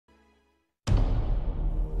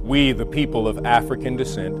We, the people of African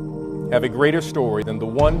descent, have a greater story than the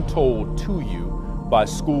one told to you by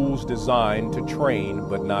schools designed to train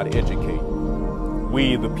but not educate.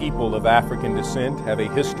 We, the people of African descent, have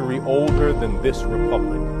a history older than this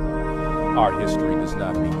republic. Our history does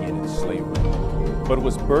not begin in slavery, but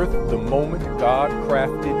was birthed the moment God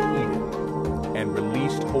crafted Eden and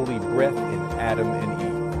released holy breath in Adam and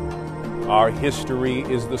Eve. Our history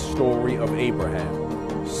is the story of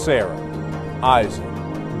Abraham, Sarah, Isaac,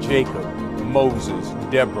 Jacob, Moses,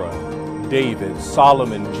 Deborah, David,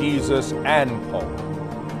 Solomon, Jesus, and Paul.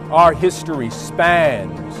 Our history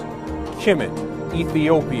spans Kemet,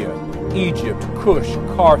 Ethiopia, Egypt, Cush,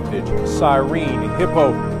 Carthage, Cyrene,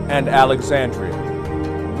 Hippo, and Alexandria.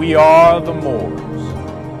 We are the Moors.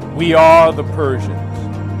 We are the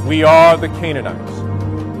Persians. We are the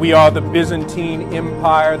Canaanites. We are the Byzantine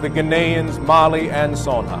Empire, the Guineans, Mali, and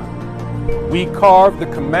Songhai. We carved the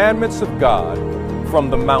commandments of God from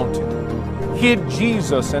the mountain, hid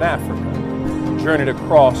Jesus in Africa, journeyed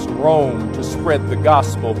across Rome to spread the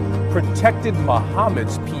gospel, protected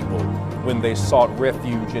Muhammad's people when they sought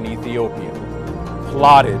refuge in Ethiopia,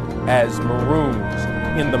 plotted as maroons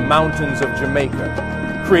in the mountains of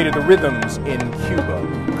Jamaica, created the rhythms in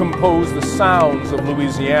Cuba, composed the sounds of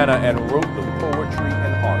Louisiana, and wrote the poetry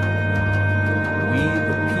in Harlem. We,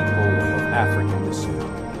 the people of African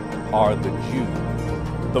descent, are the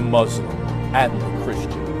Jew, the Muslim, and the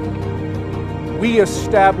Christian. We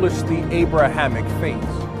established the Abrahamic faith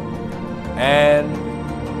and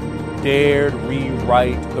dared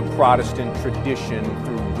rewrite the Protestant tradition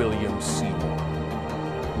through William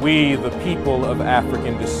Seymour. We, the people of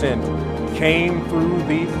African descent, came through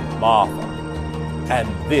the Martha, and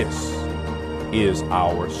this is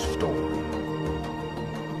our story.